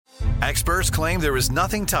Experts claim there is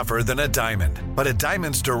nothing tougher than a diamond. But at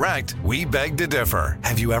Diamonds Direct, we beg to differ.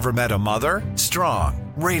 Have you ever met a mother?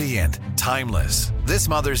 Strong, radiant, timeless. This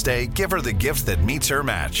Mother's Day, give her the gift that meets her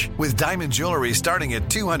match. With diamond jewelry starting at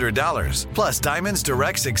 $200. Plus Diamonds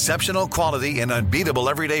Direct's exceptional quality and unbeatable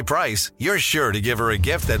everyday price, you're sure to give her a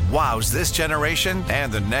gift that wows this generation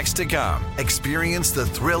and the next to come. Experience the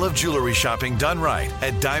thrill of jewelry shopping done right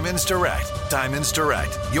at Diamonds Direct. Diamonds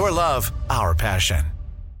Direct. Your love, our passion.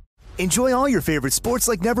 Enjoy all your favorite sports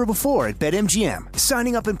like never before at BetMGM.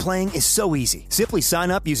 Signing up and playing is so easy. Simply sign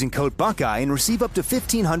up using code Buckeye and receive up to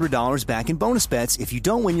 $1,500 back in bonus bets if you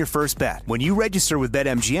don't win your first bet. When you register with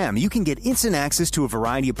BetMGM, you can get instant access to a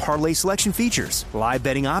variety of parlay selection features, live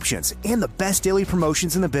betting options, and the best daily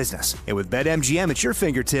promotions in the business. And with BetMGM at your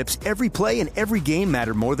fingertips, every play and every game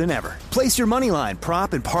matter more than ever. Place your moneyline,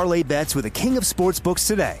 prop, and parlay bets with the king of sportsbooks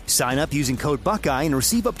today. Sign up using code Buckeye and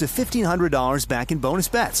receive up to $1,500 back in bonus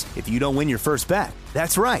bets if you don't win your first bet.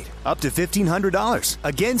 That's right, up to $1,500.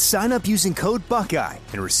 Again, sign up using code Buckeye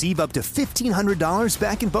and receive up to $1,500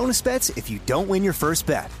 back in bonus bets if you don't win your first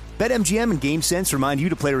bet. BetMGM and GameSense remind you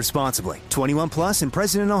to play responsibly. 21 plus and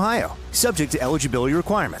present in Ohio. Subject to eligibility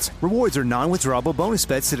requirements. Rewards are non-withdrawable bonus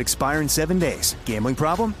bets that expire in 7 days. Gambling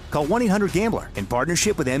problem? Call 1-800-GAMBLER in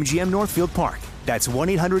partnership with MGM Northfield Park. That's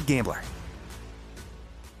 1-800-GAMBLER.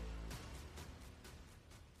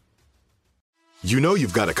 You know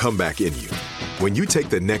you've got a comeback in you. When you take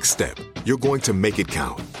the next step, you're going to make it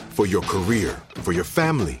count. For your career, for your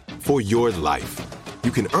family, for your life. You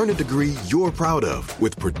can earn a degree you're proud of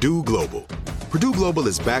with Purdue Global. Purdue Global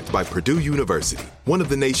is backed by Purdue University, one of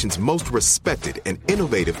the nation's most respected and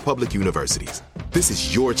innovative public universities. This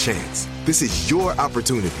is your chance. This is your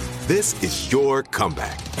opportunity. This is your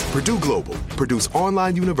comeback. Purdue Global, Purdue's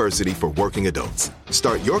online university for working adults.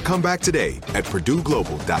 Start your comeback today at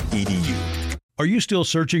purdueglobal.edu. Are you still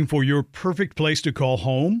searching for your perfect place to call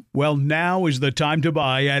home? Well, now is the time to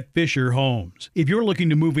buy at Fisher Homes. If you're looking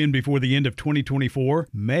to move in before the end of 2024,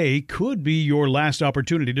 May could be your last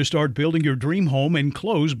opportunity to start building your dream home and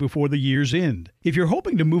close before the year's end. If you're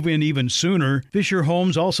hoping to move in even sooner, Fisher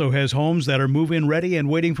Homes also has homes that are move-in ready and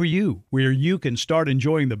waiting for you, where you can start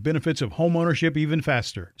enjoying the benefits of homeownership even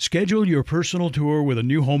faster. Schedule your personal tour with a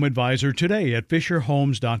new home advisor today at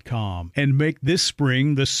FisherHomes.com and make this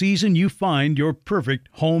spring the season you find your perfect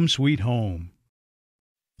home sweet home.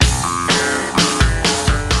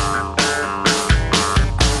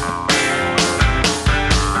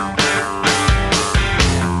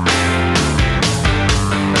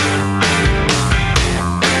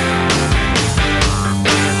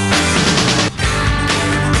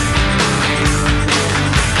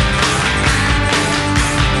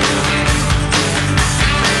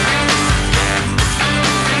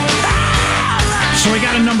 So we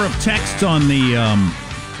got a number of texts on the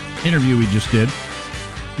interview we just did,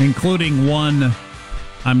 including one,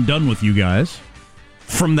 "I'm done with you guys."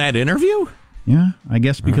 From that interview? Yeah, I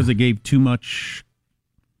guess because it gave too much,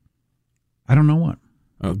 I don't know what.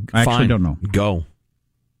 I actually don't know. Go.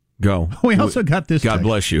 We also got this God text.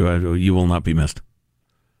 bless you. You will not be missed.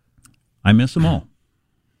 I miss them all.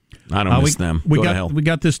 I don't miss them. Go to hell. We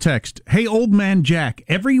got this text. "Hey, old man Jack,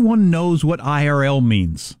 everyone knows what IRL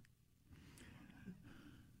means."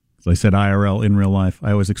 So I said IRL, in real life.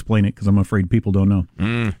 I always explain it because I'm afraid people don't know.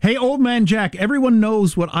 "Hey, old man Jack, everyone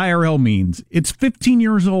knows what IRL means. It's 15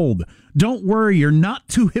 years old. Don't worry, you're not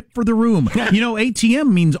too hip for the room. You know,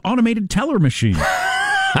 ATM means automated teller machine."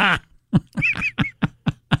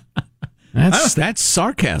 That's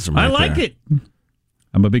sarcasm right I like there. it.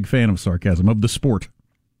 I'm a big fan of sarcasm, of the sport.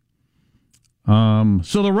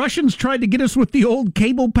 So the Russians tried to get us with the old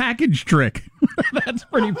cable package trick. That's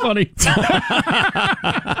pretty funny.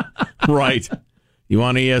 Right. You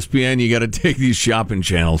want ESPN, you got to take these shopping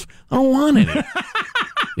channels. I don't want any.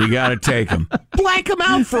 You got to take them. Black them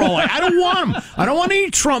out for all I don't want them. I don't want any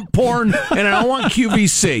Trump porn, and I don't want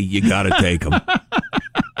QVC. You got to take them.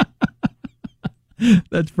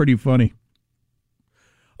 That's pretty funny.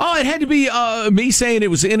 Oh, it had to be me saying it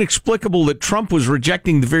was inexplicable that Trump was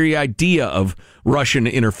rejecting the very idea of Russian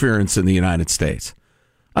interference in the United States.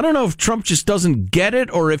 I don't know if Trump just doesn't get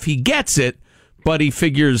it or if he gets it, but he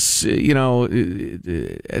figures,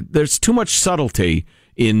 there's too much subtlety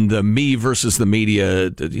in the me versus the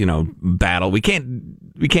media, battle. We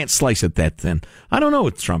can't slice it that thin. I don't know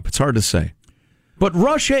with Trump. It's hard to say. But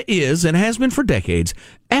Russia is, and has been for decades,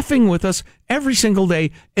 effing with us every single day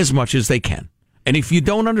as much as they can. And if you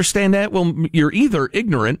don't understand that, well, you're either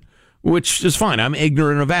ignorant, which is fine. I'm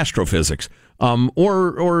ignorant of astrophysics,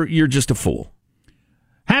 or you're just a fool.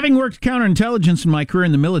 Having worked counterintelligence in my career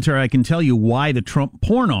in the military, I can tell you why the Trump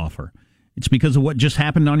porn offer. It's because of what just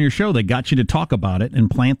happened on your show. They got you to talk about it and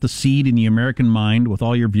plant the seed in the American mind with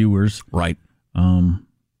all your viewers. Right. It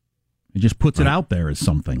just puts it out there as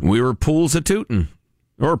something. We were pools of tootin'.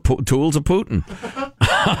 Or tools of Putin.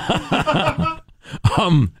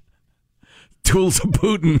 Tools of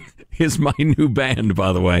Putin is my new band,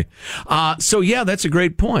 by the way. So, yeah, that's a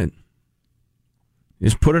great point.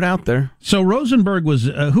 Just put it out there. So Rosenberg was,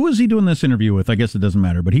 who was he doing this interview with? I guess it doesn't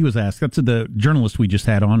matter, but he was asked. That's the journalist we just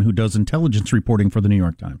had on who does intelligence reporting for the New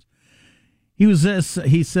York Times.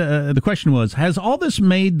 The question was, has all this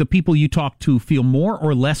made the people you talk to feel more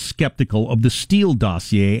or less skeptical of the Steele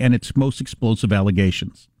dossier and its most explosive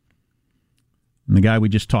allegations? And the guy we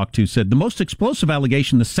just talked to said, the most explosive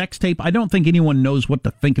allegation, the sex tape, I don't think anyone knows what to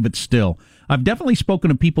think of it still. I've definitely spoken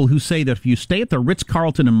to people who say that if you stay at the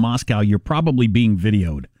Ritz-Carlton in Moscow, you're probably being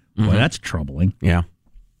videoed. Mm-hmm. Boy, that's troubling. Yeah.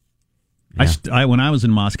 When I was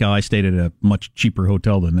in Moscow, I stayed at a much cheaper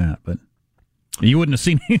hotel than that, but you wouldn't have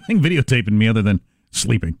seen anything videotaping me other than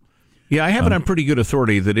sleeping. Yeah, I have it on pretty good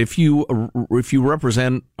authority that if you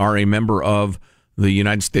represent, are a member of the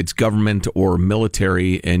United States government or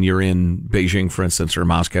military, and you're in Beijing, for instance, or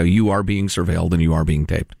Moscow, you are being surveilled and you are being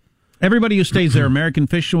taped. Everybody who stays there, American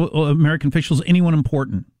officials, anyone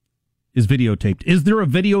important, is videotaped. Is there a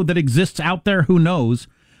video that exists out there? Who knows?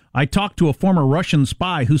 I talked to a former Russian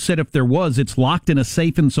spy who said if there was, it's locked in a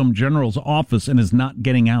safe in some general's office and is not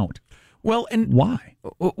getting out. Well, and why?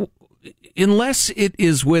 Unless it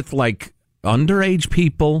is with like underage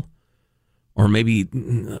people or maybe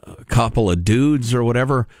a couple of dudes or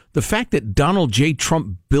whatever, the fact that Donald J.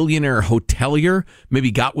 Trump, billionaire hotelier,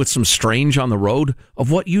 maybe got with some strange on the road,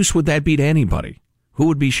 of what use would that be to anybody? Who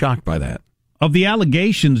would be shocked by that? Of the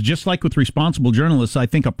allegations, just like with responsible journalists, I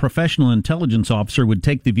think a professional intelligence officer would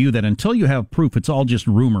take the view that until you have proof, it's all just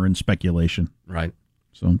rumor and speculation. Right.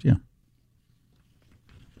 So, yeah.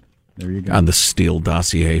 There you go. On the Steele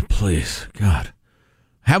dossier, please, God.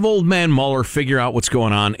 Have old man Mueller figure out what's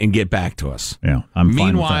going on and get back to us. Yeah, I'm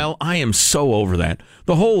fine Meanwhile, with that. I am so over that.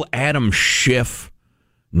 The whole Adam Schiff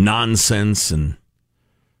nonsense and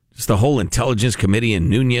just the whole Intelligence Committee and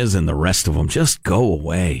Nunez and the rest of them, just go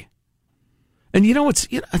away. And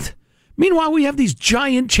meanwhile, we have these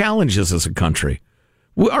giant challenges as a country.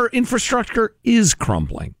 Our infrastructure is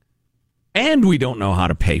crumbling, and we don't know how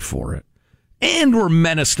to pay for it. And we're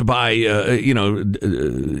menaced by,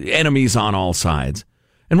 enemies on all sides.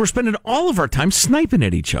 And we're spending all of our time sniping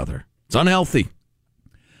at each other. It's unhealthy.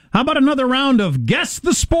 How about another round of Guess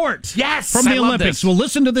the Sport? Yes, from the I love Olympics. this. We'll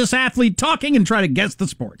listen to this athlete talking and try to guess the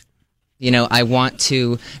sport. I want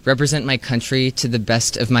to represent my country to the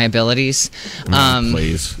best of my abilities.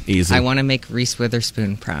 Please, easy. I want to make Reese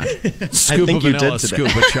Witherspoon proud. Scoop of vanilla,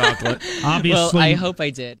 scoop of chocolate. Obviously, Well, I hope I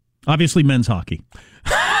did. Obviously, men's hockey.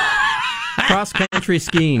 Cross-country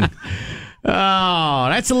skiing. Oh,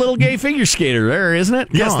 that's a little gay figure skater there, isn't it?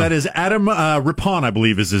 Yes, that is Adam Rippon, I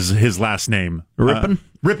believe is his last name. Rippon?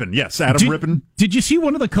 Rippon, yes, Adam Rippon. Did you see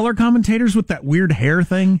one of the color commentators with that weird hair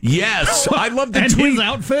thing? Yes, I love the and tweet. his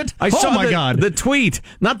outfit. I saw God. the tweet.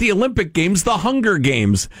 Not the Olympic Games, the Hunger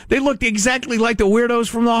Games. They looked exactly like the weirdos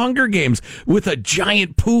from the Hunger Games with a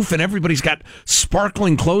giant poof, and everybody's got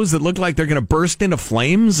sparkling clothes that look like they're going to burst into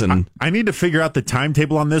flames. And I need to figure out the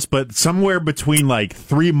timetable on this, but somewhere between like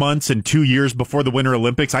 3 months and 2 years before the Winter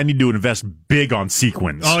Olympics, I need to invest big on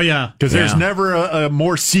sequins. Oh, yeah. Because there's never a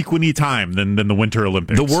more sequiny time than the Winter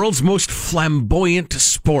Olympics. the world's most flamboyant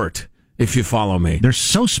sport, if you follow me. They're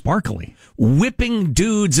so sparkly. Whipping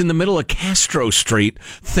dudes in the middle of Castro Street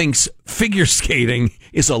thinks figure skating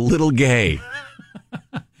is a little gay.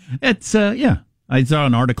 It's, I saw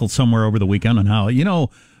an article somewhere over the weekend on how,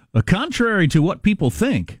 contrary to what people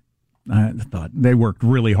think, I thought they worked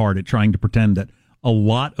really hard at trying to pretend that a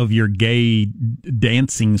lot of your gay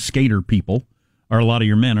dancing skater people, or a lot of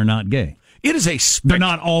your men, are not gay. It is They're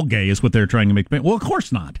not all gay, is what they're trying to make. Well, of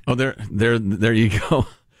course not. Oh, there you go.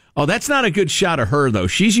 Oh, that's not a good shot of her, though.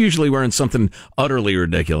 She's usually wearing something utterly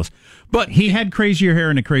ridiculous. But he had crazier hair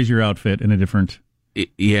and a crazier outfit in a different.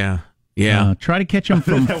 Yeah. Try to catch him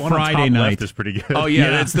from that one Friday on top night. left is pretty good. Oh, yeah,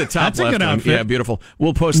 that's the top That's a left good one. outfit. Yeah, beautiful.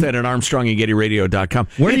 We'll post that at ArmstrongandGettyRadio.com.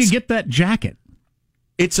 Where do you get that jacket?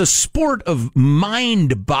 It's a sport of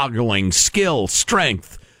mind-boggling skill,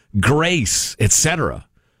 strength, grace, etc.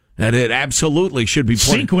 That it absolutely should be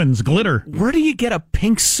played. Sequins, glitter. Where do you get a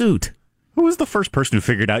pink suit? Who was the first person who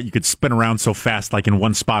figured out you could spin around so fast, like in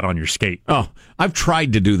one spot on your skate? Oh, I've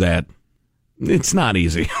tried to do that. It's not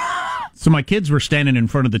easy. So my kids were standing in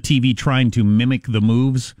front of the TV trying to mimic the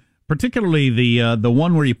moves, particularly the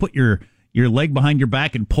one where you put your leg behind your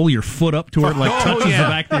back and pull your foot up to where it touches the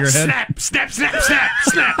back of your head. Snap, snap, snap, snap,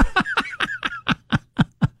 snap.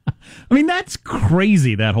 I mean, that's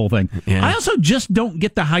crazy, that whole thing. Yeah. I also just don't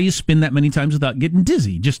get how you spin that many times without getting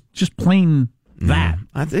dizzy. Just plain that.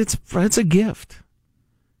 It's a gift.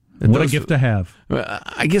 What a gift to have.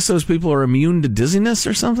 I guess those people are immune to dizziness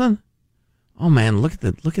or something. Oh man, look at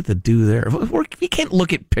the do there. You can't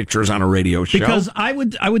look at pictures on a radio show. Because I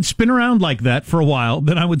would spin around like that for a while,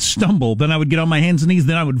 then I would stumble, then I would get on my hands and knees,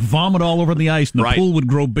 then I would vomit all over the ice, and the pool would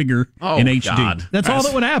grow bigger in HD. God. That's all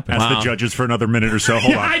that would happen. Ask the judges for another minute or so.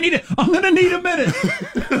 Hold on. I'm going to need a minute.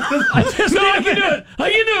 I can do it.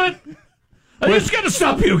 I can do it. I just got to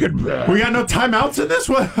stop you. We got no timeouts in this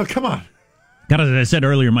one? Oh, come on. God, as I said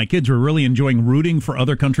earlier, my kids were really enjoying rooting for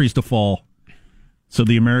other countries to fall so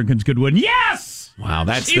the Americans could win. Yes! Wow,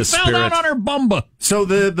 that's she the spirit. fell down on her bumba. So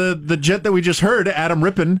the jet that we just heard, Adam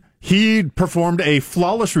Rippon, he performed a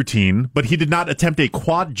flawless routine, but he did not attempt a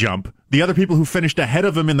quad jump. The other people who finished ahead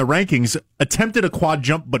of him in the rankings attempted a quad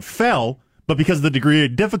jump but fell, but because of the degree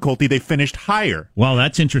of difficulty, they finished higher. Well,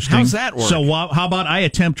 that's interesting. How's that work? So how about I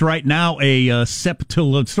attempt right now a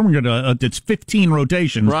septil? It's 15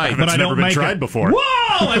 rotations, right? But I don't make tried before.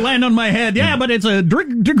 Whoa! I land on my head. Yeah, but it's a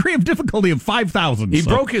degree of difficulty of 5,000. He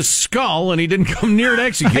broke his skull and he didn't come near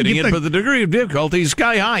executing it, but the degree of difficulty is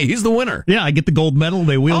sky high. He's the winner. Yeah, I get the gold medal.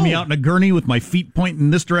 They wheel me out in a gurney with my feet pointing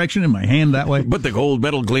this direction and my hand that way. But the gold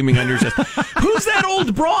medal gleaming on your chest. Who's that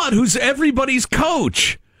old broad who's everybody's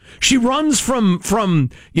coach? She runs from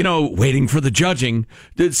waiting for the judging,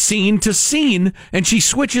 the scene to scene, and she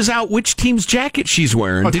switches out which team's jacket she's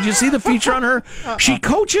wearing. Did you see the feature on her? She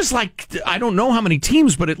coaches I don't know how many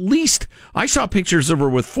teams, but at least I saw pictures of her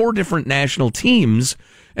with 4 different national teams,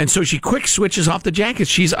 and so she quick switches off the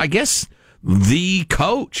jackets. She's, I guess, the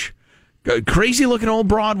coach. Crazy looking old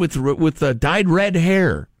broad with dyed red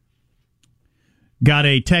hair. Got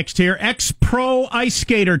a text here. Ex-pro ice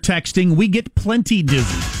skater texting. We get plenty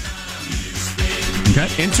dizzy.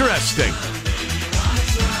 Okay. Interesting.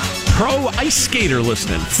 Pro ice skater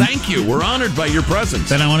listening. Thank you. We're honored by your presence.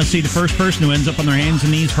 Then I want to see the first person who ends up on their hands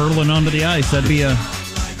and knees hurtling onto the ice. That'd be a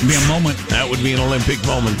moment. That would be an Olympic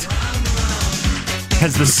moment.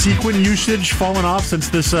 Has the sequin usage fallen off since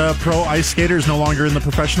this pro ice skater is no longer in the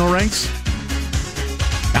professional ranks?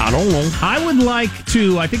 I don't know. I would like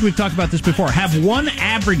to, I think we've talked about this before, have one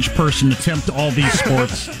average person attempt all these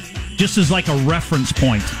sports just as like a reference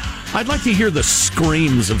point. I'd like to hear the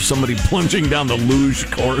screams of somebody plunging down the luge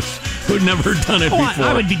course who'd never done it before.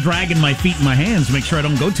 I would be dragging my feet in my hands to make sure I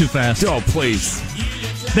don't go too fast. Oh, please.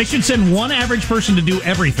 They should send one average person to do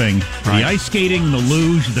everything. Right. The ice skating, the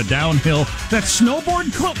luge, the downhill, that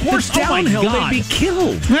snowboard course. The downhill, they'd be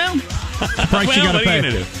killed. Well, the price you got to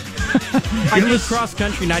pay. I did cross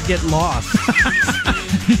country and I'd get lost.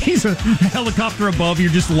 He's a helicopter above.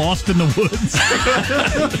 You're just lost in the woods.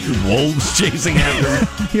 Wolves chasing after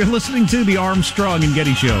him. You're listening to the Armstrong and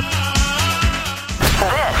Getty Show.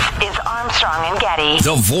 This is Armstrong and Getty,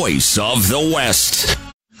 the voice of the West.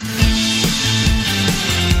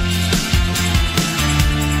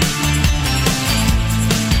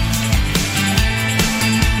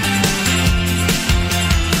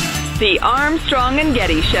 The Armstrong and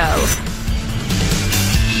Getty Show.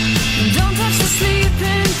 Don't touch the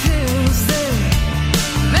sleeping pills, they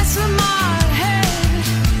mess with my head.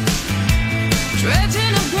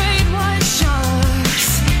 Dredging up great white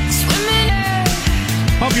sharks, swimming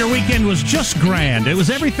in. Hope your weekend was just grand. It was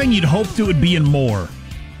everything you'd hoped it would be and more.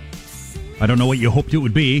 I don't know what you hoped it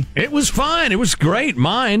would be. It was fine. It was great.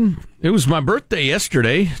 Mine. It was my birthday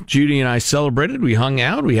yesterday. Judy and I celebrated. We hung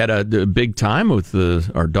out. We had a big time with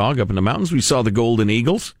our dog up in the mountains. We saw the golden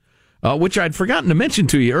eagles, which I'd forgotten to mention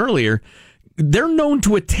to you earlier. They're known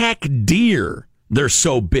to attack deer. They're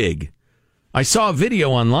so big. I saw a video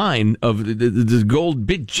online of the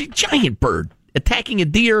big giant bird attacking a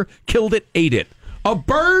deer, killed it, ate it. A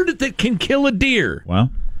bird that can kill a deer. Wow.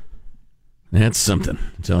 That's something,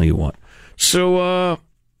 I'll tell you what. So,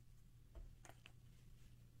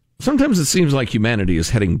 sometimes it seems like humanity is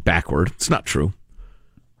heading backward. It's not true.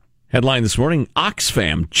 Headline this morning,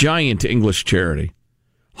 Oxfam, giant English charity.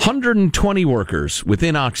 120 workers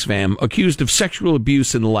within Oxfam accused of sexual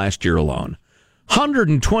abuse in the last year alone.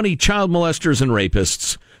 120 child molesters and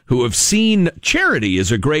rapists who have seen charity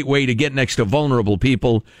as a great way to get next to vulnerable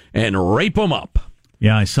people and rape them up.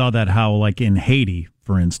 Yeah, I saw that how, like in Haiti,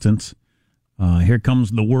 for instance, here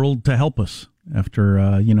comes the world to help us after,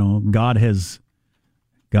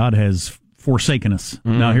 God has forsaken us.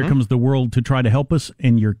 Mm-hmm. Now here comes the world to try to help us,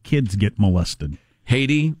 and your kids get molested.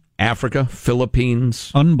 Haiti, Africa,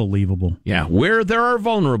 Philippines. Unbelievable. Yeah, where there are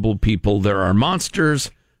vulnerable people, there are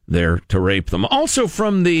monsters there to rape them. Also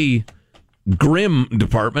from the grim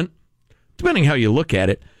department, depending how you look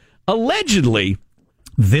at it, allegedly...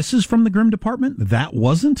 This is from the Grimm department? That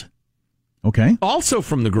wasn't? Okay. Also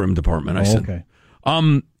from the Grimm department, I said. Okay.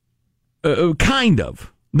 Kind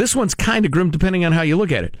of. This one's kind of grim depending on how you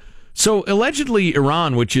look at it. So allegedly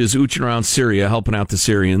Iran, which is ooching around Syria, helping out the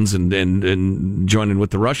Syrians and joining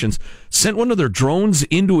with the Russians, sent one of their drones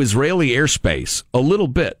into Israeli airspace a little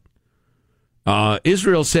bit.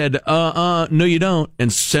 Israel said, no you don't,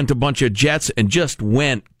 and sent a bunch of jets and just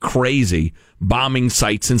went crazy bombing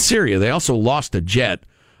sites in Syria. They also lost a jet.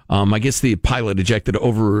 I guess the pilot ejected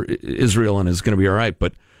over Israel and is going to be all right,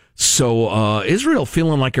 but so Israel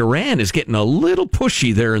feeling like Iran is getting a little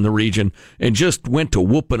pushy there in the region and just went to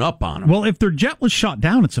whooping up on them. Well, if their jet was shot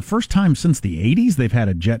down, it's the first time since the 80s they've had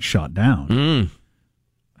a jet shot down.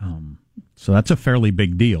 So that's a fairly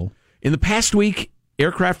big deal. In the past week,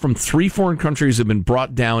 aircraft from 3 foreign countries have been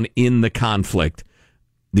brought down in the conflict.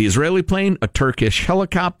 The Israeli plane, a Turkish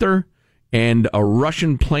helicopter, and a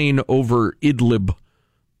Russian plane over Idlib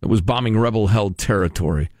that was bombing rebel-held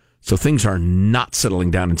territory. So things are not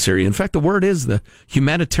settling down in Syria. In fact, the word is the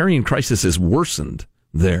humanitarian crisis has worsened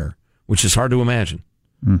there, which is hard to imagine.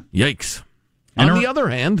 Yikes. On the other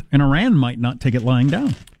hand... And Iran might not take it lying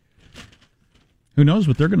down. Who knows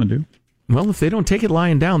what they're going to do? Well, if they don't take it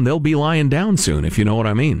lying down, they'll be lying down soon, if you know what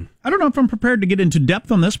I mean. I don't know if I'm prepared to get into depth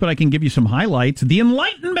on this, but I can give you some highlights. The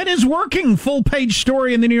Enlightenment is working. Full-page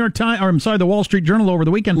story in the New York Times, or I'm sorry, the Wall Street Journal over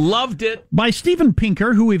the weekend. Loved it. By Steven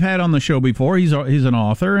Pinker, who we've had on the show before. He's an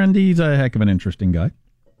author, and he's a heck of an interesting guy.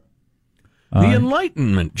 The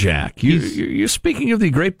Enlightenment, Jack. You're speaking of the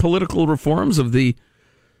great political reforms of the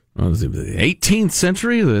 18th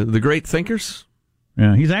century, the great thinkers?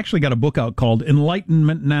 Yeah, he's actually got a book out called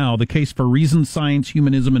Enlightenment Now, The Case for Reason, Science,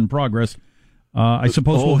 Humanism, and Progress. I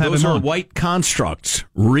suppose we'll have those him are on. white constructs.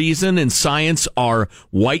 Reason and science are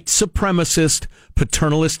white supremacist,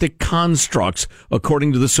 paternalistic constructs,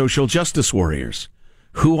 according to the social justice warriors,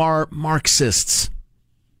 who are Marxists.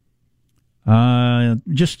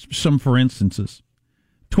 Just some for instances.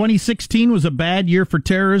 2016 was a bad year for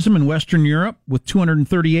terrorism in Western Europe with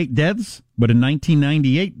 238 deaths, but in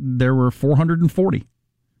 1998 there were 440.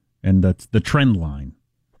 And that's the trend line.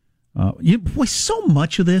 So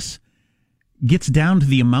much of this gets down to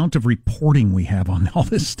the amount of reporting we have on all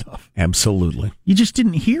this stuff. Absolutely. You just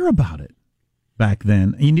didn't hear about it back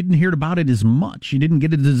then. You didn't hear about it as much. You didn't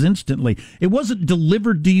get it as instantly. It wasn't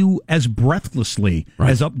delivered to you as breathlessly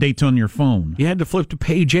as updates on your phone. You had to flip to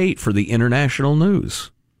page 8 for the international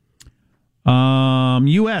news.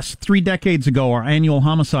 U.S., 3 decades ago, our annual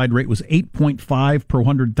homicide rate was 8.5 per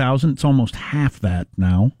 100,000. It's almost half that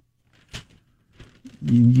now.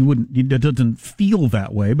 You wouldn't. It doesn't feel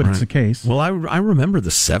that way, but it's the case. Well, I remember the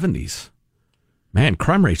 70s. Man,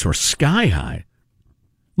 crime rates were sky high.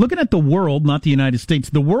 Looking at the world, not the United States,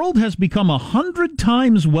 the world has become 100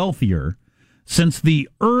 times wealthier since the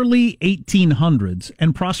early 1800s,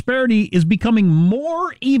 and prosperity is becoming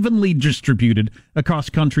more evenly distributed across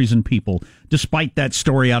countries and people, despite that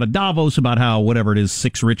story out of Davos about how, whatever it is,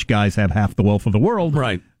 6 rich guys have half the wealth of the world.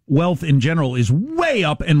 Right. Wealth in general is way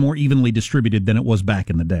up and more evenly distributed than it was back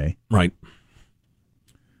in the day. Right.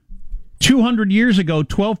 200 years ago,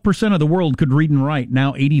 12% of the world could read and write.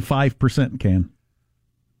 Now 85% can.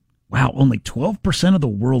 Wow, only 12% of the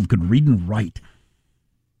world could read and write.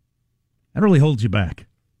 That really holds you back.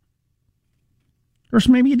 Of course,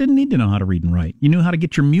 maybe you didn't need to know how to read and write. You knew how to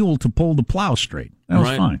get your mule to pull the plow straight. That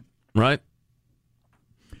was fine. Right.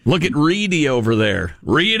 Look at Reedy over there.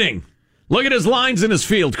 Reading. Look at his lines in his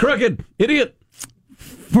field. Crooked. Idiot.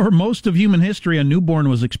 For most of human history, a newborn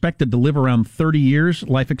was expected to live around 30 years.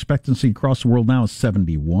 Life expectancy across the world now is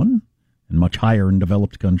 71, and much higher in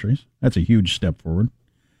developed countries. That's a huge step forward.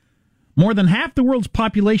 More than half the world's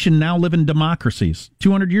population now live in democracies.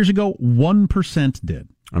 200 years ago, 1% did.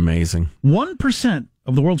 Amazing. 1%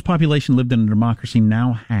 of the world's population lived in a democracy,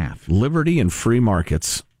 now half. Liberty and free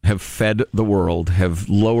markets have fed the world, have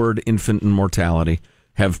lowered infant mortality,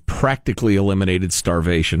 have practically eliminated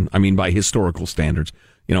starvation. I mean, by historical standards.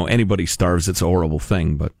 You know, anybody starves, it's a horrible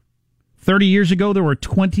thing, but 30 years ago, there were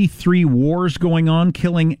 23 wars going on,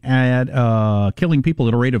 killing people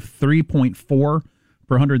at a rate of 3.4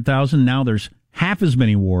 per 100,000. Now there's half as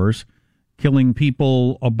many wars, killing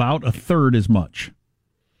people about a third as much.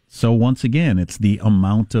 So once again, it's the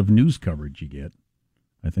amount of news coverage you get,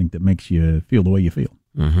 I think, that makes you feel the way you feel.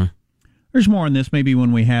 Mm-hmm. There's more on this maybe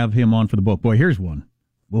when we have him on for the book. Boy, here's one.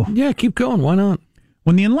 Well, yeah, keep going. Why not?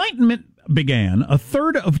 When the Enlightenment began, a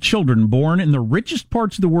third of children born in the richest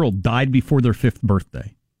parts of the world died before their 5th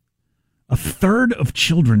birthday. A third of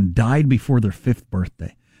children died before their 5th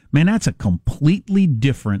birthday. Man, that's a completely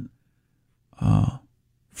different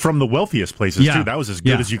from the wealthiest places, Yeah. too. That was as good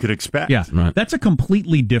Yeah. as you could expect. Yeah, that's a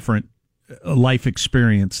completely different life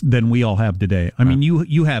experience than we all have today. I mean,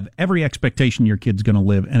 you have every expectation your kid's going to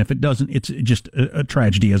live, and if it doesn't, it's just a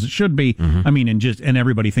tragedy, as it should be. I mean, and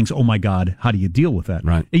everybody thinks, oh my God, how do you deal with that?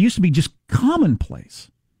 Right. It used to be just commonplace.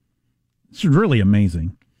 It's really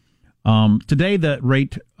amazing. Today, the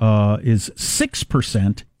rate is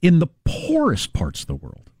 6% in the poorest parts of the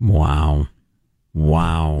world. Wow.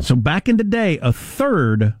 So back in the day, a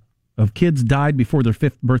third of kids died before their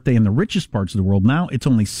 5th birthday in the richest parts of the world. Now it's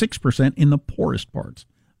only 6% in the poorest parts.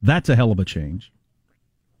 That's a hell of a change.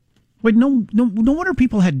 Wait, no wonder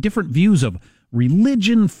people had different views of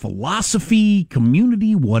religion, philosophy,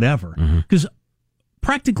 community, whatever. Because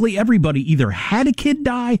practically everybody either had a kid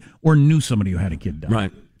die or knew somebody who had a kid die.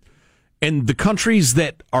 Right. And the countries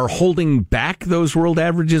that are holding back those world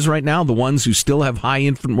averages right now, the ones who still have high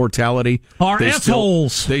infant mortality, are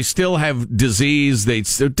assholes. They still have disease. They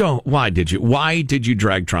still don't. Why did you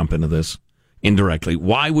drag Trump into this indirectly?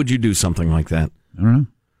 Why would you do something like that? I don't know.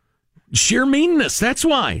 Sheer meanness. That's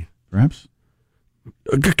why. Perhaps.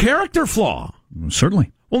 A character flaw.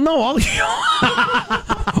 Certainly. Well, no,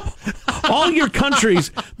 all your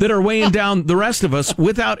countries that are weighing down the rest of us,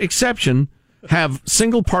 without exception, have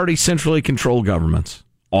single-party, centrally controlled governments.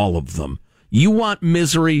 All of them. You want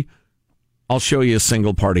misery? I'll show you a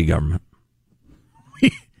single-party government.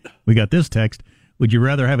 We got this text. Would you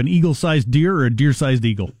rather have an eagle-sized deer or a deer-sized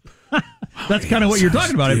eagle? That's kind of what you're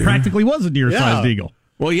talking about. It practically was a deer-sized eagle.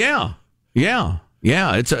 Well, yeah.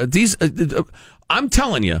 It's these. I'm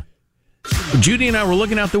telling you. Judy and I were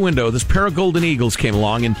looking out the window. This pair of golden eagles came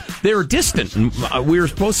along, and they were distant. And we were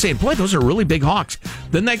both saying, boy, those are really big hawks.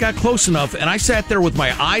 Then they got close enough, and I sat there with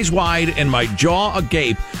my eyes wide and my jaw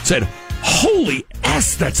agape, said, holy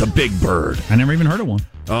S, that's a big bird. I never even heard of one.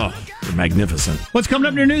 Oh, they're magnificent. What's coming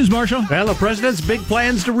up in your news, Marshall? Well, the president's big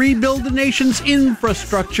plans to rebuild the nation's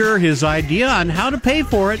infrastructure. His idea on how to pay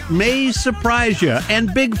for it may surprise you.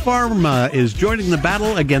 And Big Pharma is joining the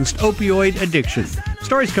battle against opioid addiction.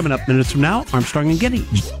 Stories coming up minutes from now. Armstrong and Getty.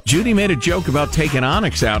 Judy made a joke about taking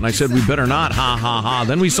Onyx out, and I said, we better not. Ha, ha, ha.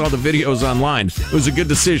 Then we saw the videos online. It was a good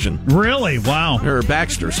decision. Really? Wow. Or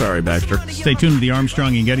Baxter. Sorry, Baxter. Stay tuned to the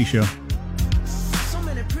Armstrong and Getty Show.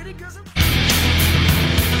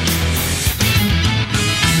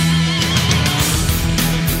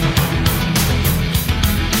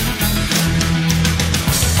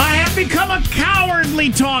 Become a cowardly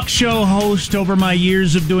talk show host over my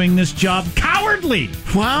years of doing this job. Cowardly!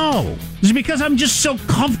 Wow. Is it because I'm just so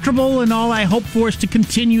comfortable and all I hope for is to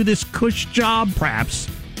continue this cush job? Perhaps.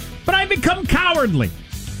 But I've become cowardly.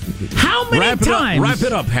 How many times... Wrap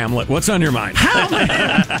it up, Hamlet. What's on your mind? How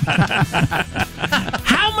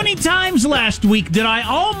many times last week did I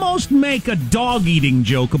almost make a dog-eating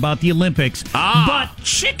joke about the Olympics, but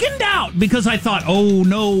chickened out because I thought, oh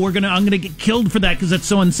no, I'm gonna get killed for that because that's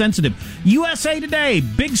so insensitive. USA Today,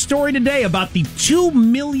 big story today about the 2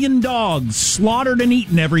 million dogs slaughtered and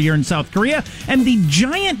eaten every year in South Korea, and the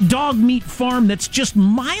giant dog meat farm that's just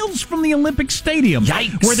miles from the Olympic Stadium.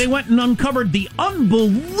 Yikes. Where they went and uncovered the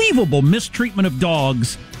unbelievable mistreatment of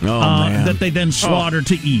dogs that they then slaughter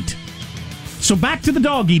to eat. So back to the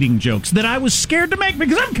dog-eating jokes that I was scared to make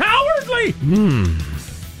because I'm cowardly.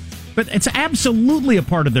 But it's absolutely a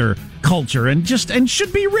part of their culture and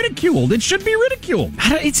should be ridiculed. It should be ridiculed.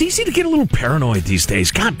 It's easy to get a little paranoid these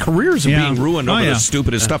days. God, careers are being ruined over the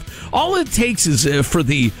stupidest stuff. All it takes is for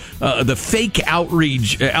the fake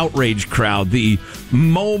outrage crowd, the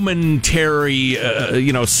momentary,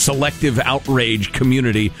 selective outrage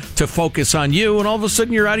community to focus on you, and all of a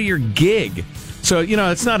sudden you're out of your gig. So,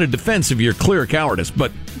 it's not a defense of your clear cowardice,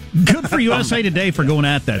 but... Good for USA Today for going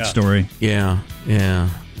at that story. Yeah,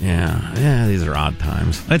 these are odd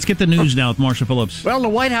times. Let's get the news now with Marshall Phillips. Well, the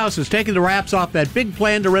White House is taking the wraps off that big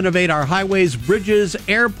plan to renovate our highways, bridges,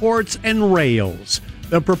 airports, and rails.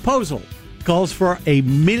 The proposal calls for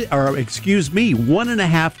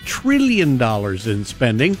 $1.5 trillion in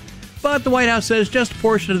spending. But the White House says just a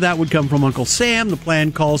portion of that would come from Uncle Sam. The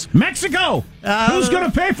plan calls... Mexico! Who's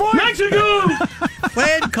going to pay for it? Mexico!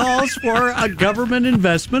 Plan calls for a government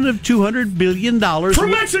investment of $200 billion. From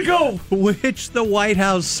Mexico! Which the White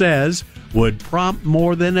House says would prompt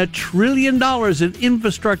more than $1 trillion in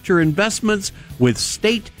infrastructure investments with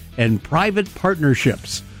state and private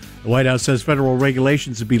partnerships. The White House says federal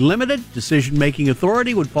regulations would be limited. Decision-making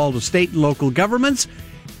authority would fall to state and local governments.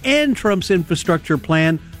 And Trump's infrastructure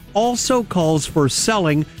plan also calls for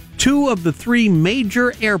selling 2 of the 3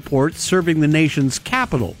 major airports serving the nation's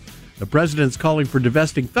capital. The president's calling for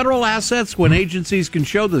divesting federal assets when agencies can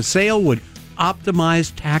show the sale would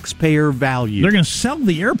optimize taxpayer value. They're going to sell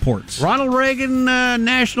the airports. Ronald Reagan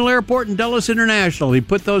National Airport and Dulles International. He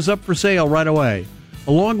put those up for sale right away,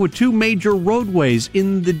 along with 2 major roadways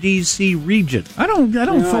in the D.C. region. I don't fully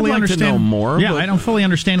I'd like understand. to know more. Yeah, I don't fully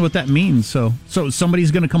understand what that means. So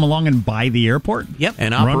somebody's going to come along and buy the airport? Yep.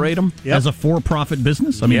 And operate them? Yep. As a for-profit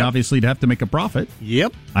business? I mean, obviously, you'd have to make a profit.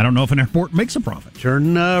 Yep. I don't know if an airport makes a profit.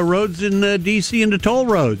 Turn roads in D.C. into toll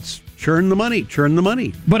roads. Churn the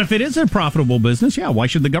money. But if it is a profitable business, why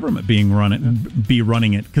should the government be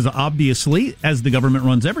running it? Because obviously, as the government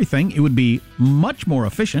runs everything, it would be much more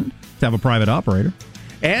efficient to have a private operator.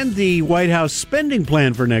 And the White House spending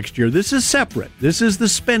plan for next year. This is separate. This is the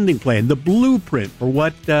spending plan, the blueprint for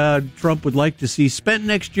what Trump would like to see spent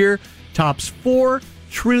next year, tops $4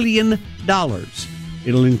 trillion.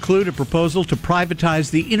 It'll include a proposal to privatize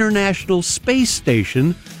the International Space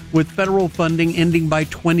Station with federal funding ending by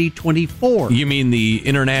 2024. You mean the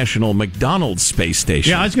International McDonald's Space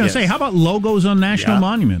Station? Yeah, I was going to say, how about logos on national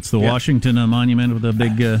monuments? The Washington Monument with a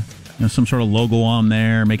big... some sort of logo on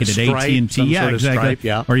there, make it at AT&T. Yeah, exactly.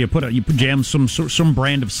 Stripe, Or you jam some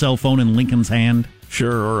brand of cell phone in Lincoln's hand.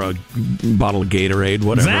 Sure, or a bottle of Gatorade,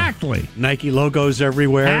 whatever. Exactly. Nike logos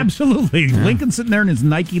everywhere. Absolutely. Lincoln sitting there in his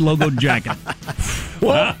Nike logo jacket.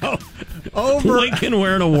 Wow. Lincoln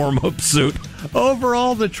wearing a warm-up suit.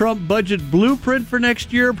 Overall, the Trump budget blueprint for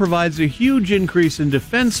next year provides a huge increase in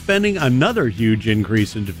defense spending, another huge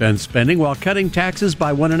increase in defense spending, while cutting taxes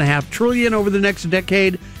by $1.5 trillion over the next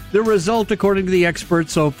decade. The result, according to the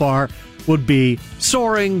experts so far, would be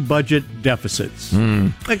soaring budget deficits.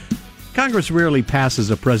 Congress rarely passes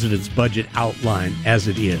a president's budget outline as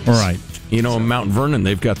it is. All right. You know, in Mount Vernon,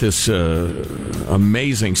 they've got this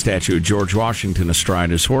amazing statue of George Washington astride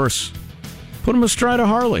his horse. Put him astride a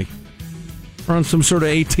Harley. Or on some sort of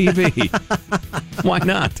ATV. Why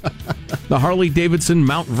not? The Harley-Davidson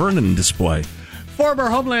Mount Vernon display. Former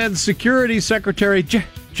Homeland Security Secretary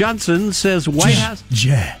Johnson says White House...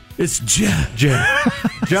 It's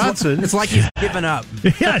Johnson. It's like you've given up.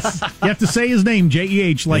 Yes. You have to say his name,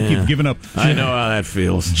 J-E-H, like you've given up. I know how that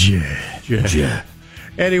feels.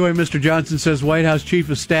 Anyway, Mr. Johnson says White House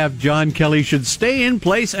Chief of Staff John Kelly should stay in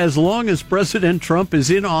place as long as President Trump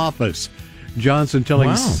is in office. Johnson telling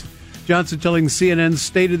CNN's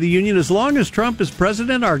State of the Union, as long as Trump is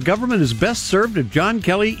president, our government is best served if John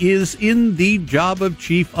Kelly is in the job of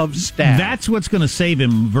Chief of Staff. That's what's going to save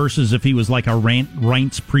him versus if he was like a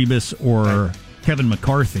Reince Priebus or Kevin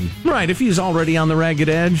McCarthy. Right, if he's already on the ragged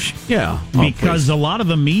edge, yeah. Because a lot of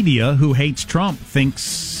the media who hates Trump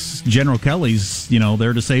thinks General Kelly's,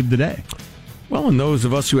 there to save the day. Well, and those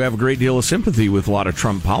of us who have a great deal of sympathy with a lot of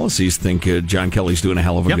Trump policies think John Kelly's doing a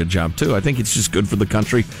hell of a good job, too. I think it's just good for the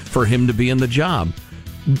country for him to be in the job.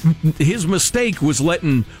 His mistake was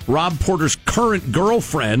letting Rob Porter's current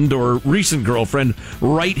girlfriend or recent girlfriend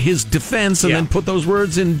write his defense and then put those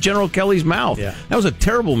words in General Kelly's mouth. Yeah. That was a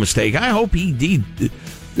terrible mistake. I hope he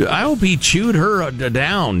chewed her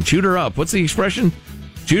down, chewed her up. What's the expression?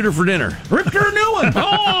 Chewed her for dinner. Ripped her a new one.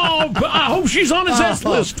 Oh, I hope she's on his S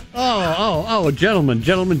list. Gentlemen.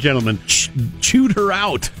 Chewed her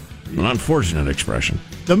out. An unfortunate expression.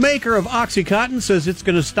 The maker of OxyContin says it's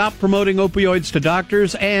going to stop promoting opioids to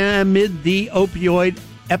doctors amid the opioid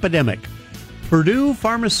epidemic. Purdue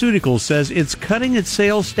Pharmaceuticals says it's cutting its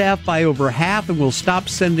sales staff by over half and will stop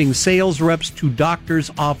sending sales reps to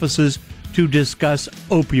doctors' offices to discuss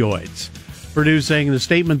opioids. Purdue saying in a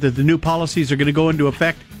statement that the new policies are going to go into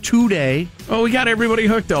effect today. Oh, we got everybody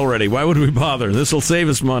hooked already. Why would we bother? This will save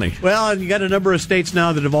us money. Well, and you got a number of states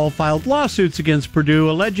now that have all filed lawsuits against Purdue,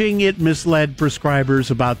 alleging it misled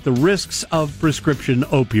prescribers about the risks of prescription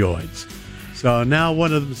opioids. So now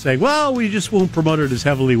one of them is saying, well, we just won't promote it as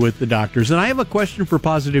heavily with the doctors. And I have a question for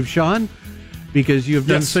Positive Sean, because you have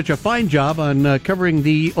done such a fine job on covering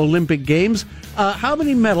the Olympic Games. How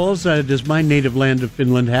many medals does my native land of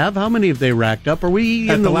Finland have? How many have they racked up? Are we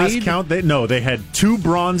in the lead? Last count? They had 2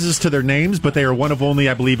 bronzes to their names, but they are one of only,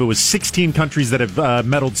 I believe it was 16 countries that have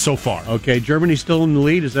medaled so far. Okay, Germany's still in the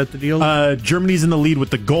lead. Is that the deal? Germany's in the lead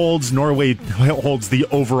with the golds. Norway holds the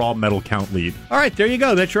overall medal count lead. All right, there you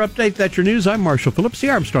go. That's your update. That's your news. I'm Marshall Phillips,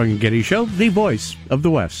 the Armstrong and Getty Show, the voice of the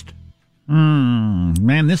West.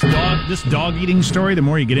 Man, this dog eating story, the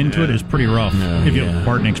more you get into it, is pretty rough. If you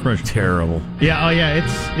pardon the expression. Terrible. Yeah,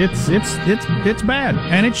 it's bad,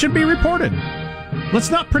 and it should be reported.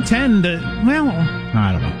 Let's not pretend I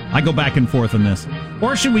don't know. I go back and forth on this.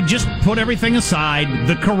 Or should we just put everything aside,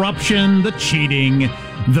 the corruption, the cheating,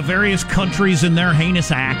 the various countries and their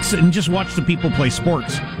heinous acts, and just watch the people play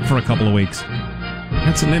sports for a couple of weeks?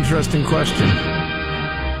 That's an interesting question.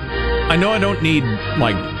 I know I don't need,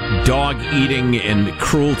 dog eating and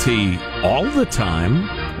cruelty all the time.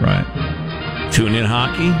 Right. Tune in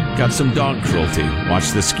hockey, got some dog cruelty.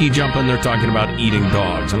 Watch the ski jumping, they're talking about eating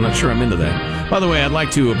dogs. I'm not sure I'm into that. By the way, I'd like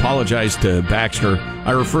to apologize to Baxter.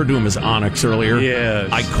 I referred to him as Onyx earlier. Yes.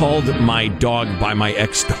 I called my dog by my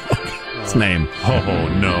ex-dog's name. Oh,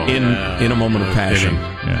 no. In a moment of passion.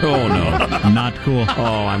 Yeah. Oh, no. Not cool.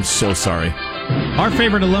 Oh, I'm so sorry. Our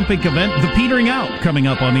favorite Olympic event, the petering out, coming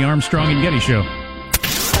up on the Armstrong and Getty Show.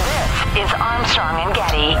 This is Armstrong and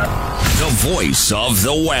Getty. The voice of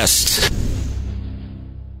the West.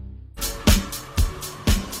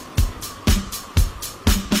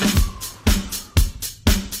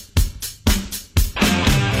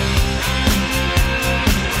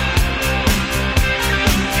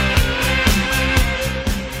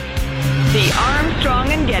 The Armstrong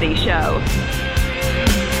and Getty Show.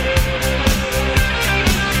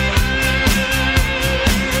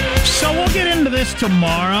 So we'll get into this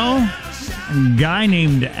tomorrow. A guy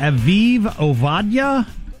named Aviv Ovadia,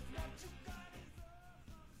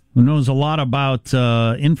 who knows a lot about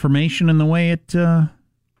information and the way it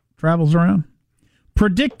travels around,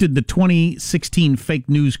 predicted the 2016 fake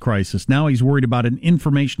news crisis. Now he's worried about an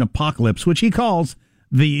information apocalypse, which he calls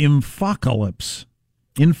the Infocalypse.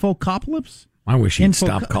 Infocalypse? I wish he'd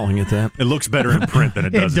stop calling it that. It looks better in print than it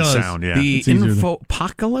does in sound. Yeah. The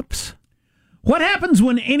Infocalypse? What happens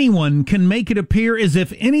when anyone can make it appear as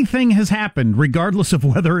if anything has happened, regardless of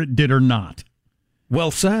whether it did or not?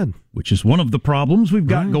 Well said. Which is one of the problems we've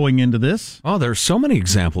got going into this. Oh, there's so many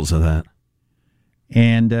examples of that.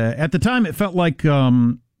 And at the time, it felt like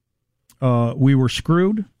we were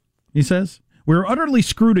screwed, he says. We were utterly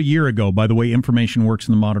screwed a year ago by the way information works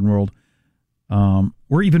in the modern world.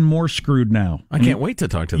 We're even more screwed now. I can't wait to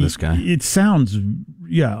talk to this guy. It sounds,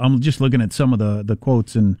 I'm just looking at some of the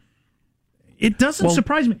quotes, and it doesn't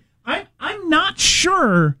surprise me. I'm not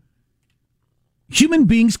sure human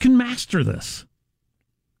beings can master this.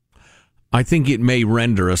 I think it may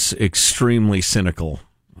render us extremely cynical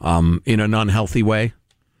in an unhealthy way.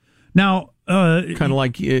 Now, kind of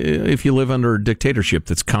like if you live under a dictatorship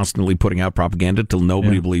that's constantly putting out propaganda till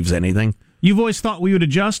nobody believes anything. You've always thought we would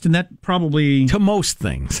adjust, and that probably to most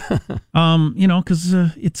things, because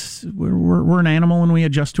it's we're an animal and we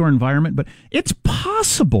adjust to our environment. But it's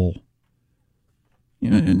possible.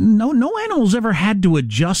 No animal's ever had to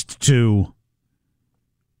adjust to,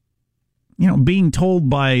 being told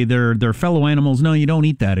by their fellow animals, no, you don't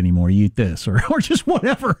eat that anymore. You eat this, or just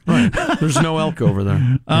whatever. Right. There's no elk over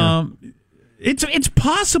there. It's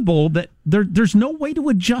possible that there's no way to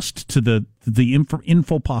adjust to the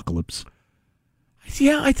infocalypse.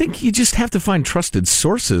 Yeah, I think you just have to find trusted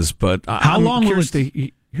sources. But how long will it to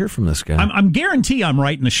hear from this guy? I'm guarantee I'm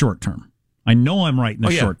right in the short term. I know I'm right in the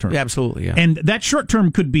short term. Yeah, absolutely, yeah. And that short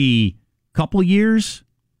term could be a couple of years,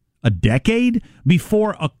 a decade,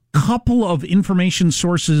 before a couple of information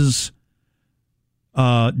sources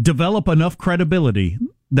develop enough credibility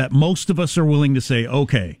that most of us are willing to say,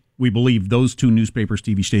 okay, we believe those two newspapers,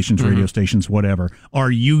 TV stations, radio stations, whatever,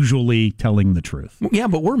 are usually telling the truth. Yeah,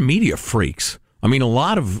 but we're media freaks. I mean, a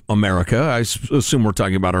lot of America, I assume we're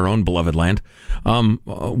talking about our own beloved land,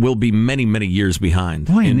 will be many, many years behind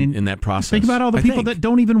in that process. Think about all the people that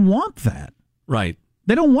don't even want that. Right.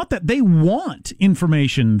 They don't want that. They want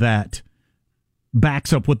information that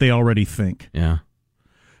backs up what they already think. Yeah.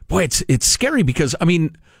 Boy, it's scary because, I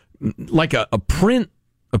mean, like a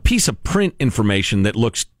piece of print information that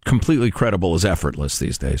looks completely credible is effortless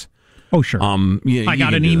these days. Oh, sure. I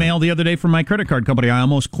got an email the other day from my credit card company. I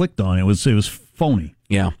almost clicked on it. It was phony.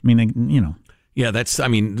 Yeah. I mean, Yeah,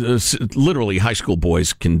 literally high school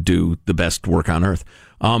boys can do the best work on earth.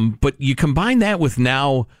 But you combine that with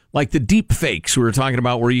now, like the deep fakes we were talking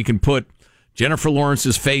about, where you can put Jennifer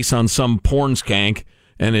Lawrence's face on some porn skank,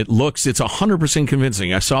 and it's 100%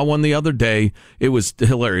 convincing. I saw one the other day. It was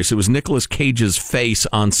hilarious. It was Nicolas Cage's face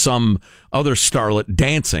on some other starlet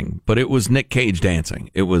dancing, but it was Nick Cage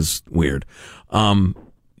dancing. It was weird.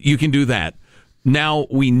 You can do that. Now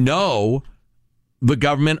we know the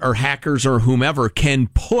government or hackers or whomever can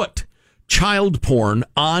put child porn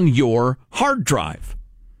on your hard drive.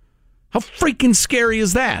 How freaking scary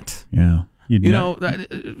is that? Yeah.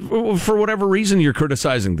 For whatever reason, you're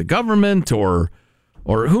criticizing the government or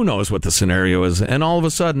who knows what the scenario is, and all of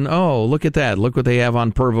a sudden, oh, look at that. Look what they have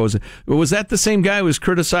on Pervos. Was that the same guy who was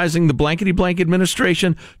criticizing the blankety-blank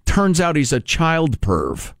administration? Turns out he's a child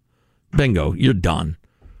perv. Bingo, you're done.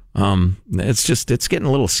 It's getting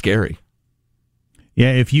a little scary.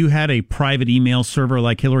 Yeah, if you had a private email server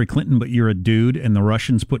like Hillary Clinton, but you're a dude, and the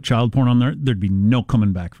Russians put child porn on there, there'd be no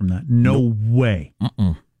coming back from that. No way.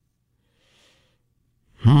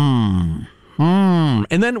 And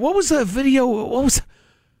then what was the video?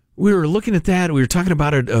 we were looking at that. We were talking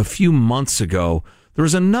about it a few months ago. There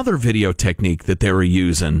was another video technique that they were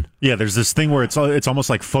using. Yeah, there's this thing where it's almost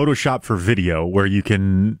like Photoshop for video, where you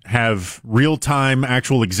can have real-time,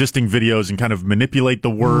 actual existing videos and kind of manipulate the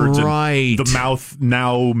words. Right. And the mouth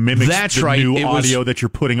now mimics new audio that you're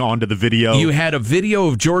putting onto the video. You had a video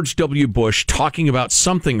of George W. Bush talking about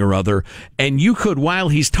something or other, and you could, while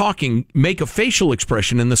he's talking, make a facial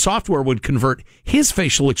expression, and the software would convert his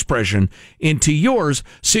facial expression into yours,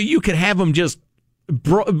 so you could have him just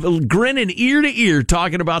grinning ear to ear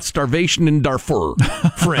talking about starvation in Darfur,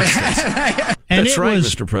 for instance. And That's right,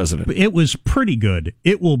 Mr. President. It was pretty good.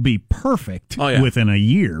 It will be perfect within a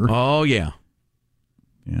year. Oh, yeah.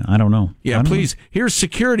 Yeah, I don't know. Yeah, please. Here's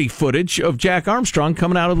security footage of Jack Armstrong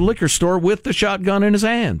coming out of the liquor store with the shotgun in his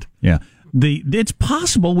hand. Yeah. It's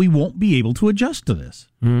possible we won't be able to adjust to this.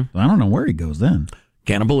 Mm-hmm. I don't know where he goes then.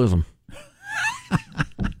 Cannibalism.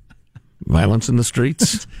 Violence in the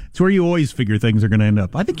streets. It's where you always figure things are going to end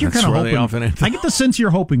up. I think you're kind of hoping. Often end up. I get the sense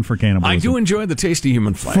you're hoping for cannibalism. I do enjoy the taste of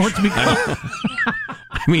human flesh.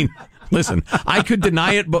 I mean, listen, I could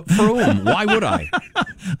deny it, but for whom? Why would I?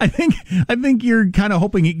 I think you're kind of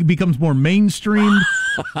hoping it becomes more mainstream.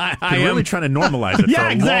 I am really trying to normalize it. Yeah, for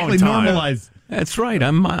a exactly. long time. Normalize. That's right.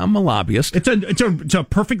 I'm a lobbyist. It's a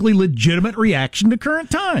perfectly legitimate reaction to current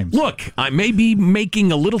times. Look, I may be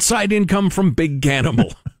making a little side income from Big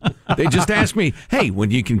Cannibal. They just asked me, hey, when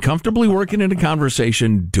you can comfortably work it in a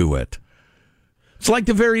conversation, do it. It's like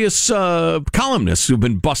the various columnists who've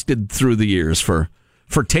been busted through the years for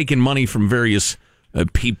taking money from various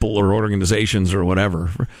people or organizations or whatever.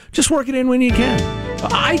 Just work it in when you can.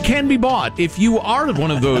 I can be bought. If you are one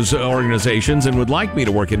of those organizations and would like me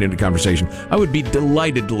to work it into conversation, I would be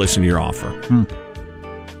delighted to listen to your offer.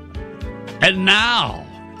 And now,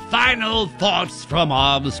 final thoughts from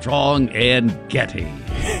Armstrong and Getty.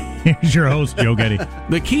 Here's your host, Joe Getty.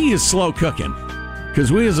 The key is slow cooking,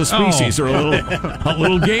 because we as a species are a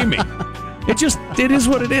little gamey. It is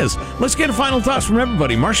what it is. Let's get a final thoughts from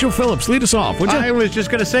everybody. Marshall Phillips, lead us off, would you? I was just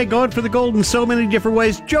going to say, going for the gold in so many different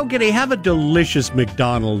ways. Joe Getty, have a delicious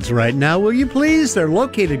McDonald's right now, will you please? They're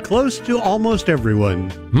located close to almost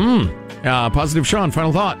everyone. Positive Sean,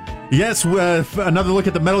 final thought. Yes, another look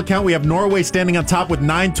at the medal count. We have Norway standing on top with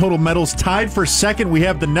 9 total medals. Tied for second, we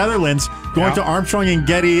have the Netherlands. Going to Armstrong and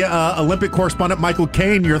Getty, Olympic correspondent Michael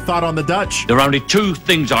Kane, your thought on the Dutch. There are only 2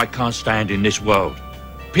 things I can't stand in this world.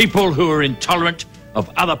 People who are intolerant of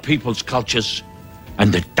other people's cultures,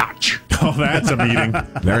 and the Dutch. Oh, that's a meeting.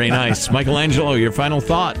 Very nice. Michelangelo, your final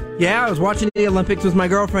thought. Yeah, I was watching the Olympics with my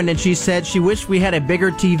girlfriend, and she said she wished we had a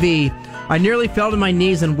bigger TV. I nearly fell to my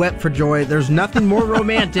knees and wept for joy. There's nothing more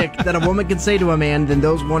romantic that a woman can say to a man than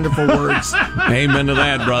those wonderful words. Amen to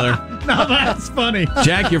that, brother. Now that's funny.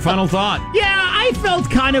 Jack, your final thought. Yeah, I felt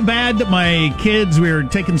kind of bad that my kids, we were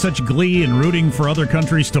taking such glee and rooting for other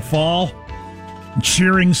countries to fall.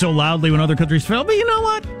 Cheering so loudly when other countries fell. But you know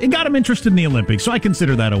what? It got them interested in the Olympics, so I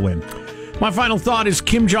consider that a win. My final thought is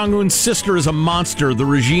Kim Jong-un's sister is a monster. The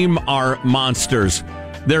regime are monsters.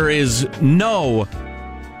 There is no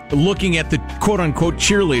looking at the quote-unquote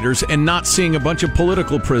cheerleaders and not seeing a bunch of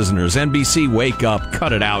political prisoners. NBC, wake up,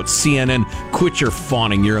 cut it out. CNN, quit your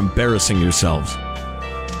fawning. You're embarrassing yourselves.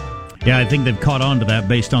 Yeah, I think they've caught on to that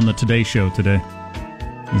based on the Today Show today,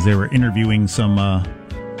 as they were interviewing some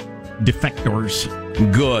defectors.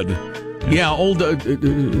 Good. Yeah, old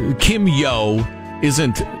Kim Yo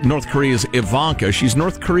isn't North Korea's Ivanka. She's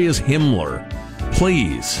North Korea's Himmler.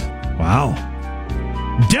 Please. Wow.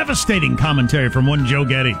 Devastating commentary from one Joe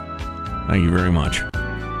Getty. Thank you very much.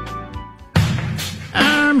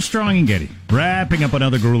 Armstrong and Getty, wrapping up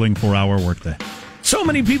another grueling 4-hour workday. So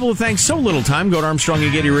many people have thanked so little time. Go to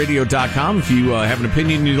ArmstrongandGettyRadio.com. If you have an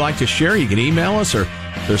opinion you'd like to share, you can email us, or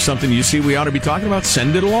if there's something you see we ought to be talking about,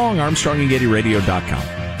 send it along.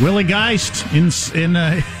 ArmstrongandGettyRadio.com. Willie Geist in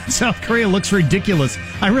South Korea looks ridiculous.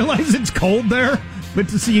 I realize it's cold there, but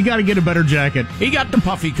to see, you got to get a better jacket. He got the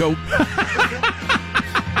puffy coat.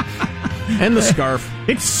 And the scarf.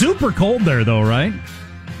 It's super cold there, though, right?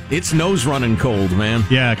 It's nose running cold, man.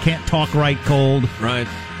 Yeah, can't talk right cold. Right.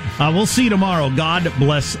 We'll see you tomorrow. God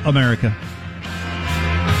bless America.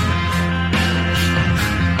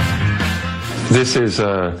 This is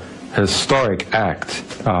a historic act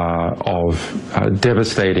of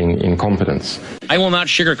devastating incompetence. I will not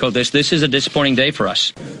sugarcoat this. This is a disappointing day for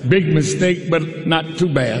us. Big mistake, but not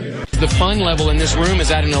too bad. The fun level in this room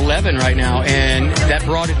is at an 11 right now, and that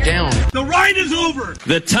brought it down. The ride is over.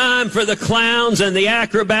 The time for the clowns and the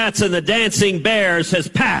acrobats and the dancing bears has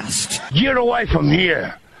passed. Get away from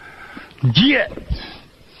here. Get.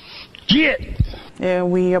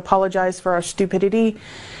 We apologize for our stupidity,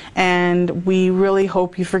 and we really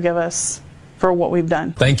hope you forgive us for what we've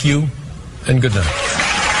done. Thank you, and good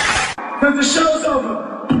night. Because the show's over.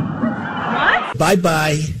 What?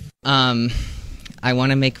 Bye-bye. I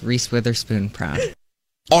want to make Reese Witherspoon proud.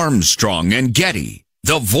 Armstrong and Getty,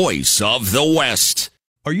 the voice of the West.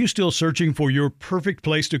 Are you still searching for your perfect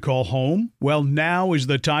place to call home? Well, now is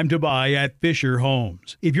the time to buy at Fisher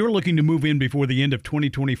Homes. If you're looking to move in before the end of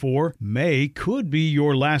 2024, May could be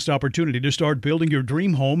your last opportunity to start building your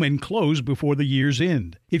dream home and close before the year's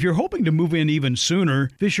end. If you're hoping to move in even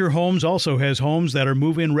sooner, Fisher Homes also has homes that are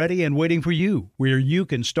move-in ready and waiting for you, where you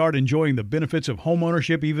can start enjoying the benefits of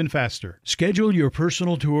homeownership even faster. Schedule your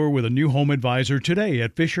personal tour with a new home advisor today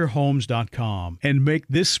at FisherHomes.com and make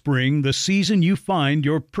this spring the season you find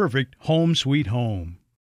your perfect home sweet home.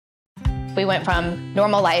 We went from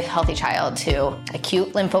normal life, healthy child to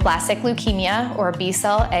acute lymphoblastic leukemia, or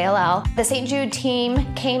B-cell ALL. The St. Jude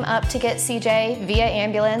team came up to get CJ via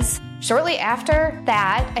ambulance. Shortly after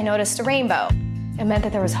that, I noticed a rainbow. It meant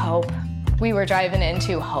that there was hope. We were driving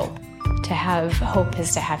into hope. To have hope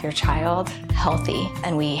is to have your child healthy,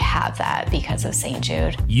 and we have that because of St.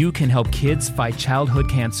 Jude. You can help kids fight childhood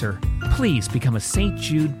cancer. Please become a St.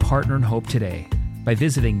 Jude Partner in Hope today by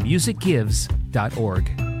visiting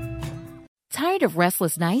musicgives.org. Tired of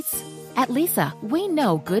restless nights? At Leesa, we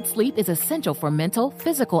know good sleep is essential for mental,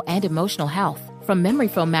 physical, and emotional health. From memory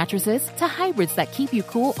foam mattresses to hybrids that keep you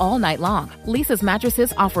cool all night long, Leesa's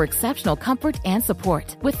mattresses offer exceptional comfort and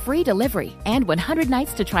support with free delivery and 100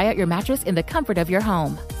 nights to try out your mattress in the comfort of your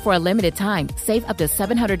home. For a limited time, save up to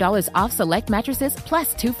 $700 off select mattresses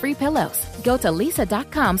plus 2 free pillows. Go to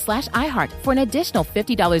leesa.com/iHeart for an additional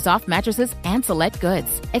 $50 off mattresses and select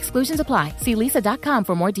goods. Exclusions apply. See leesa.com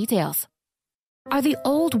for more details. Are the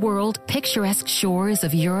old world, picturesque shores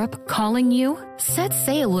of Europe calling you? Set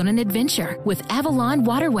sail on an adventure with Avalon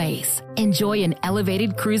Waterways. Enjoy an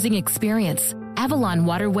elevated cruising experience. Avalon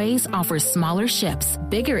Waterways offers smaller ships,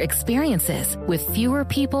 bigger experiences, with fewer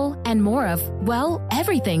people and more of, well,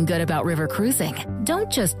 everything good about river cruising. Don't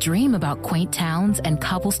just dream about quaint towns and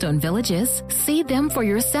cobblestone villages. See them for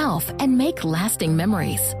yourself and make lasting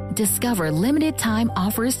memories. Discover limited time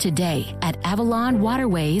offers today at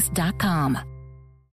AvalonWaterways.com.